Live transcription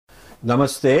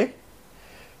Namaste.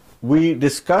 We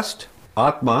discussed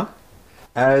Atma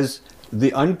as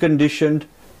the unconditioned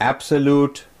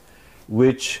absolute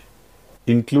which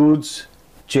includes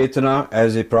Chetana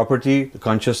as a property,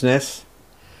 consciousness,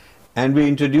 and we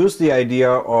introduced the idea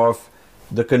of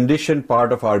the conditioned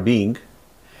part of our being,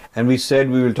 and we said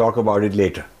we will talk about it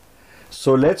later.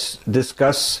 So let's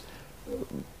discuss.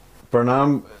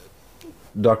 Pranam,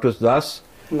 Dr. Das.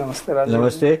 Namaste, Rajesh.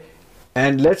 Namaste.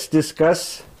 And let's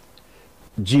discuss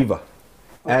Jiva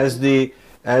as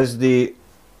the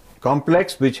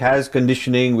complex which has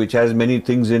conditioning, which has many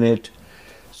things in it.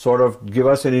 Sort of give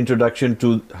us an introduction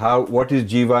to what is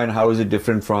Jiva and how is it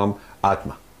different from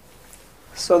Atma.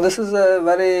 So this is a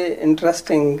very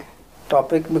interesting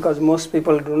topic because most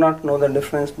people do not know the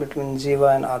difference between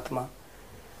Jiva and Atma,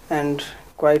 and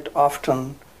quite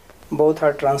often both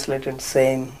are translated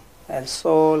same as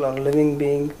soul or living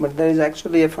being, but there is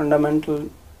actually a fundamental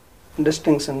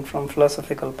distinction from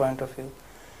philosophical point of view,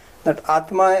 that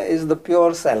Atma is the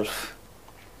pure self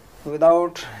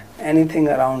without anything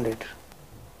around it,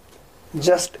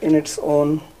 just in its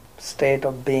own state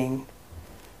of being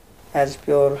as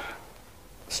pure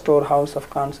storehouse of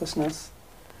consciousness.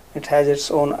 It has its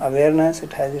own awareness,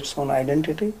 it has its own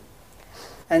identity.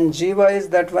 And Jiva is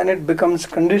that when it becomes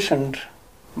conditioned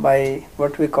by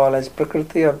what we call as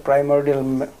Prakriti or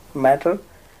primordial matter,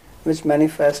 which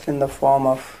manifests in the form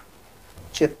of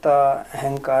Chitta,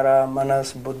 Ahankara,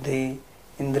 Manas, Buddhi,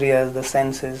 Indriyas, the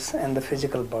senses, and the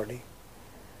physical body.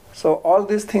 So all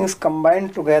these things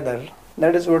combined together,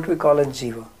 that is what we call a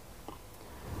Jiva.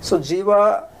 So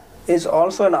Jiva is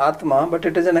also an Atma, but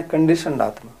it is in a conditioned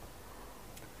Atma.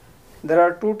 There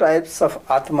are two types of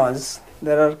Atmas.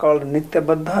 There are called Nitya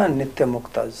Baddha and Nitya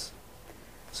Muktas.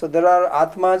 So there are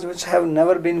Atmas which have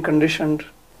never been conditioned,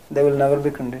 they will never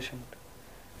be conditioned.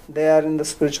 They are in the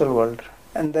spiritual world.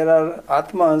 And there are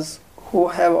Atmas who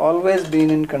have always been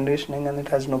in conditioning and it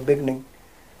has no beginning.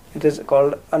 It is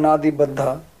called Anadi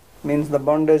Baddha, means the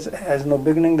bondage has no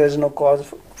beginning, there is no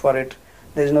cause for it,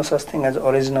 there is no such thing as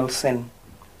original sin.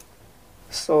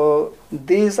 So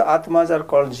these Atmas are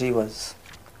called Jivas.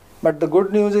 But the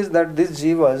good news is that these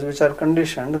Jivas which are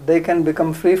conditioned, they can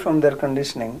become free from their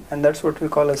conditioning, and that's what we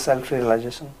call as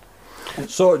self-realization.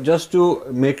 So just to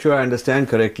make sure I understand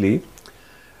correctly,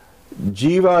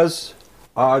 Jivas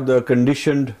are the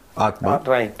conditioned Atma.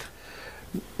 Right.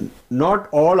 Not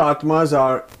all Atmas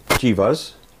are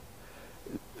Jivas.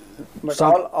 But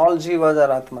all Jivas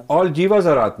are Atmas. All Jivas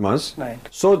are Atmas. Right.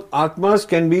 So Atmas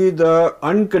can be the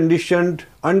unconditioned,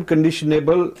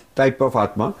 unconditionable type of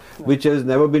Atma, which has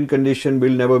never been conditioned,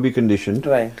 will never be conditioned.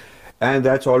 Right. And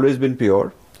that's always been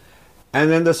pure.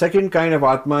 And then the second kind of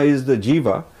Atma is the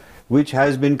Jiva, which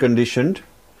has been conditioned,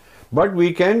 but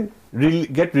we can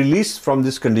get release from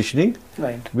this conditioning.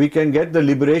 Right. We can get the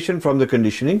liberation from the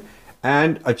conditioning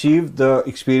and achieve the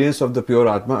experience of the pure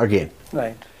Atma again.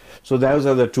 Right. So those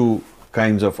are the two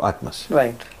kinds of Atmas.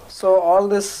 Right. So all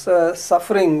this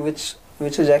suffering which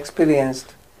is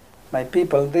experienced by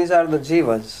people, these are the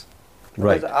Jivas.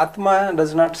 Right. Because Atma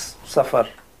does not suffer,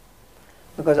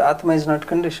 because Atma is not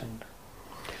conditioned.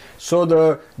 So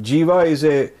the Jiva is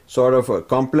a sort of a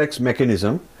complex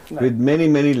mechanism with many,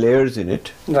 many layers in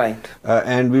it. Right.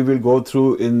 And we will go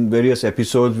through in various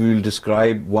episodes, we will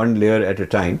describe one layer at a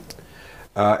time.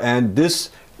 And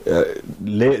these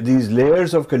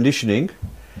layers of conditioning,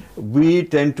 we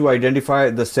tend to identify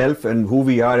the self and who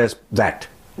we are as that.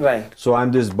 Right. So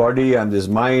I'm this body, I'm this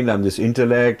mind, I'm this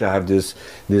intellect, I have this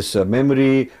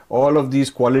memory, all of these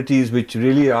qualities which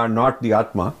really are not the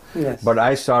Atma. Yes. But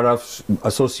I start off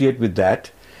associate with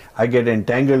that, I get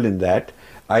entangled in that,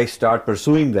 I start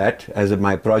pursuing that as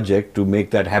my project to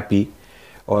make that happy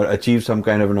or achieve some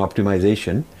kind of an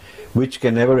optimization, which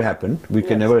can never happen. We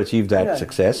can never achieve that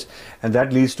success, and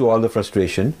that leads to all the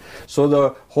frustration. So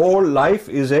the whole life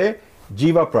is a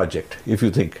Jiva project, if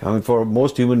you think. I mean, for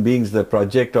most human beings, the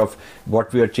project of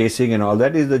what we are chasing and all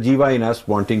that is the Jiva in us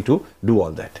wanting to do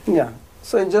all that. Yeah.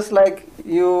 So just like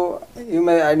you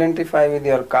may identify with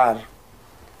your car.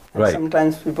 And Right.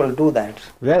 sometimes people do that.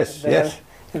 Yes, yes.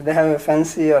 If they have a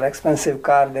fancy or expensive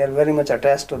car, they are very much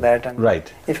attached to that. And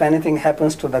Right. if anything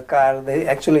happens to the car, they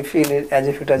actually feel it as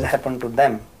if it has happened to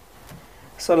them.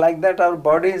 So like that, our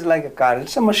body is like a car.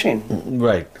 It's a machine.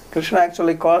 Right. Krishna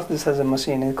actually calls this as a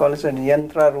machine. He calls it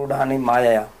yantra rudhani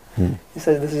maya. He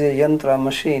says this is a yantra,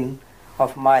 machine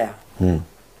of maya.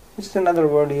 Which is another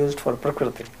word used for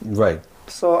Prakriti. Right.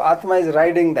 So Atma is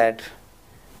riding that,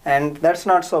 and that's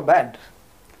not so bad.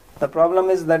 The problem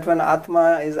is that when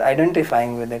Atma is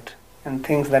identifying with it and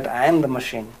thinks that I am the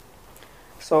machine.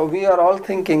 So we are all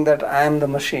thinking that I am the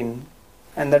machine,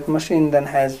 and that machine then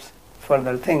has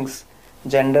further things.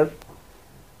 Gender,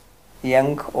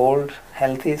 young, old,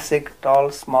 healthy, sick,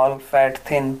 tall, small, fat,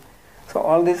 thin. So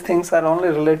all these things are only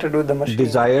related with the machine.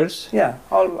 Desires. Yeah,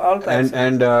 all types.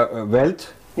 And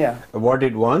wealth. Yeah. What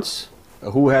it wants.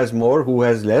 Who has more, who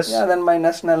has less. Yeah, then my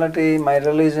nationality, my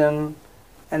religion,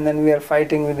 and then we are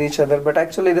fighting with each other. But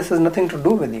actually this has nothing to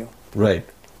do with you.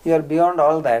 Right. You are beyond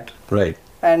all that. Right.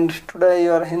 And today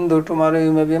you are Hindu, tomorrow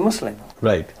you may be a Muslim.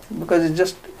 Right. Because it's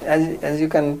just, as you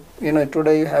can,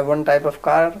 today you have one type of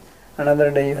car, another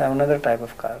day you have another type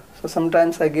of car. So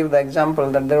sometimes I give the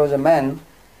example that there was a man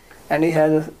and he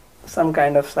has some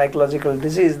kind of psychological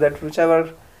disease that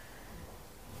whichever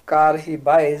car he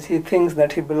buys, he thinks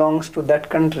that he belongs to that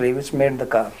country which made the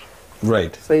car.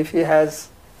 Right. So if he has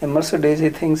a Mercedes, he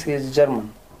thinks he is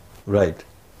German. Right.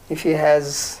 If he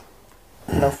has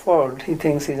Ford, he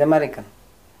thinks he's American.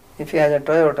 If he has a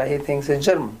Toyota, he thinks he's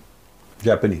German.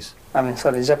 Japanese.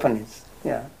 Japanese.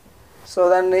 Yeah. So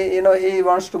then he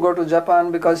wants to go to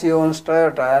Japan because he owns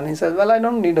Toyota, and he says, well, I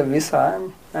don't need a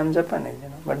visa, I'm Japanese,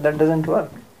 but that doesn't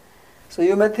work. So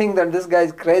you may think that this guy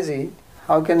is crazy.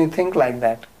 How can he think like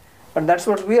that? But that's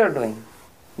what we are doing.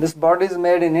 This body is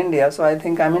made in India, so I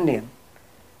think I'm Indian.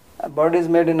 A body is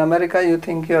made in America, you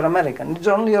think you're American. It's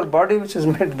only your body which is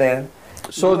made there.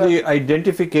 So the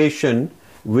identification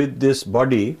with this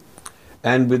body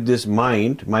and with this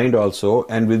mind also,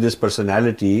 and with this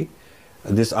personality,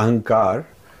 this ahankar,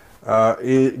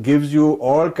 it gives you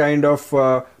all kind of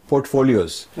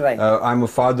portfolios. Right. I'm a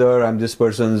father, I'm this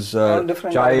person's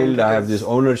child, I have this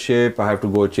ownership, I have to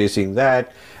go chasing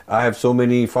that, I have so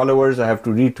many followers, I have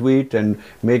to retweet and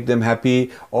make them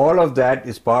happy. All of that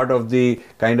is part of the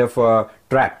kind of a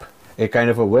trap, a kind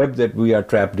of a web that we are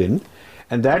trapped in.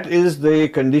 And that is the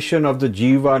condition of the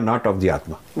jiva, not of the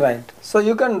atma. Right. So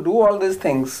you can do all these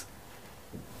things,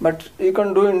 but you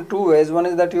can do in two ways. One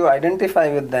is that you identify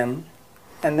with them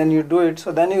and then you do it,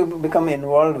 so then you become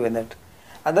involved with it.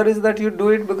 Other is that you do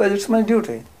it because it's my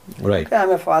duty. Right. Okay, I'm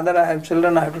a father, I have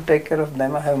children, I have to take care of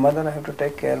them, I have a mother, I have to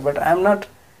take care, but I'm not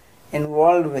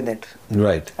involved with it.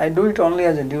 Right. I do it only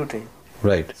as a duty.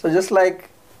 Right. So just like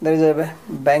there is a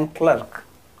bank clerk.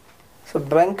 So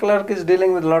bank clerk is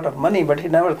dealing with a lot of money, but he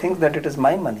never thinks that it is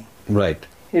my money. Right.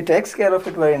 He takes care of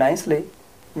it very nicely,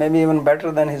 maybe even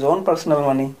better than his own personal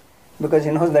money, because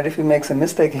he knows that if he makes a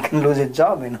mistake, he can lose his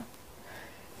job,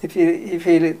 If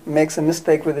he makes a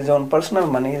mistake with his own personal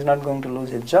money, he's not going to lose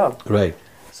his job. Right.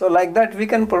 So like that, we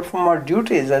can perform our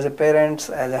duties as a parents,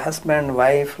 as a husband,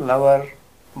 wife, lover,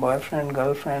 boyfriend,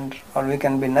 girlfriend, or we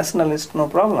can be nationalist, no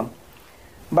problem.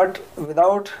 But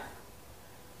without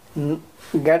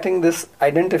getting this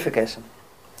identification,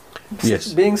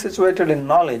 Yes. being situated in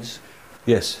knowledge.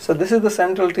 Yes. So this is the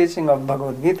central teaching of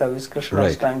Bhagavad Gita, which Krishna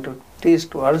is trying to teach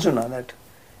to Arjuna, that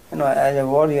as a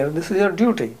warrior, this is your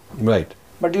duty. Right.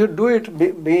 But you do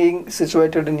it being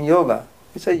situated in yoga.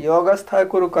 It's a yogastha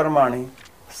kuru karmani,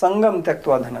 sangam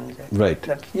tyaktva dhananjaya. Right.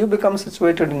 That you become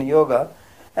situated in yoga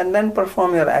and then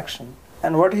perform your action.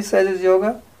 And what he says is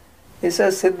yoga? He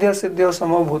says siddhya siddhyo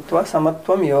samo bhutva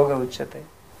samatvam yoga uchyate.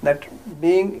 That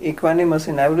being equanimous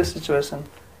in every situation,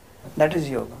 that is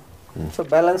yoga. So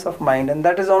balance of mind, and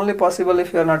that is only possible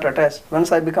if you are not attached.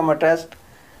 Once I become attached,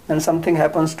 then something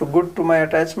happens to good to my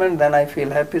attachment, then I feel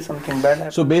happy, something bad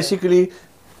happens. So basically,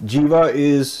 jiva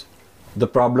is the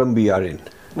problem we are in.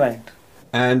 Right.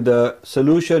 And the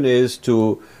solution is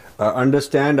to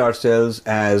understand ourselves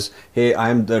as, hey,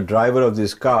 I'm the driver of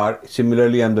this car,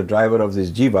 similarly I'm the driver of this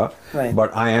jiva, Right.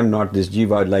 but I am not this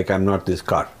jiva like I'm not this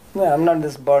car. Yeah, I'm not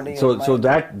this body. So or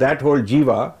mind. that whole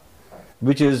jiva,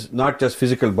 which is not just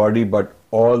physical body but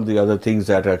all the other things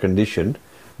that are conditioned,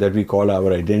 that we call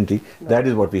our identity, that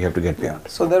is what we have to get beyond.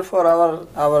 So therefore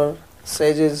our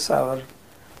sages, our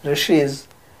rishis,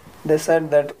 they said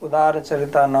that udara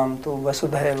charitanam tu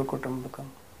vasudhaiva kutumbakam.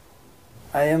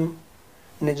 I am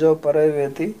nijo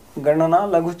parayveti ganana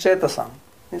laghu chetasam.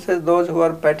 He says those who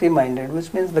are petty-minded,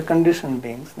 which means the conditioned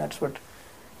beings. That's what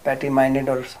petty-minded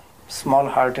or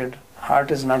small-hearted.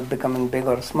 Heart is not becoming big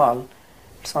or small.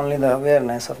 It's only the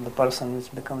awareness of the person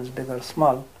which becomes big or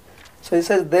small. So he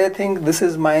says they think this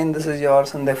is mine, this is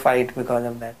yours, and they fight because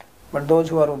of that. But those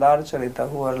who are udar charita,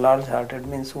 who are large-hearted,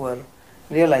 means who are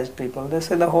realized people, they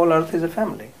say the whole earth is a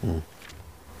family.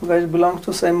 Because it belongs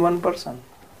to same one person,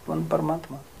 one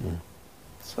Paramatma.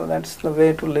 So that's the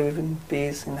way to live in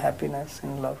peace, in happiness,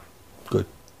 in love. Good.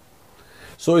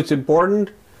 So it's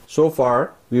important, so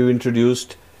far we've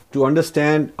introduced to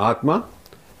understand Atma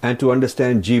and to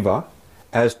understand Jiva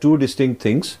as two distinct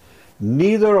things,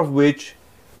 neither of which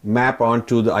map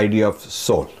onto the idea of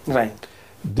soul. Right.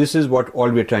 This is what all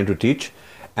we're trying to teach.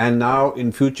 And now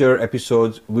in future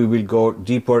episodes, we will go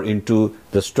deeper into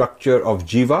the structure of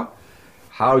Jiva,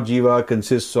 how Jiva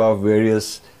consists of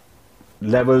various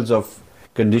levels of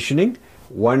conditioning,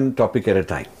 one topic at a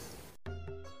time.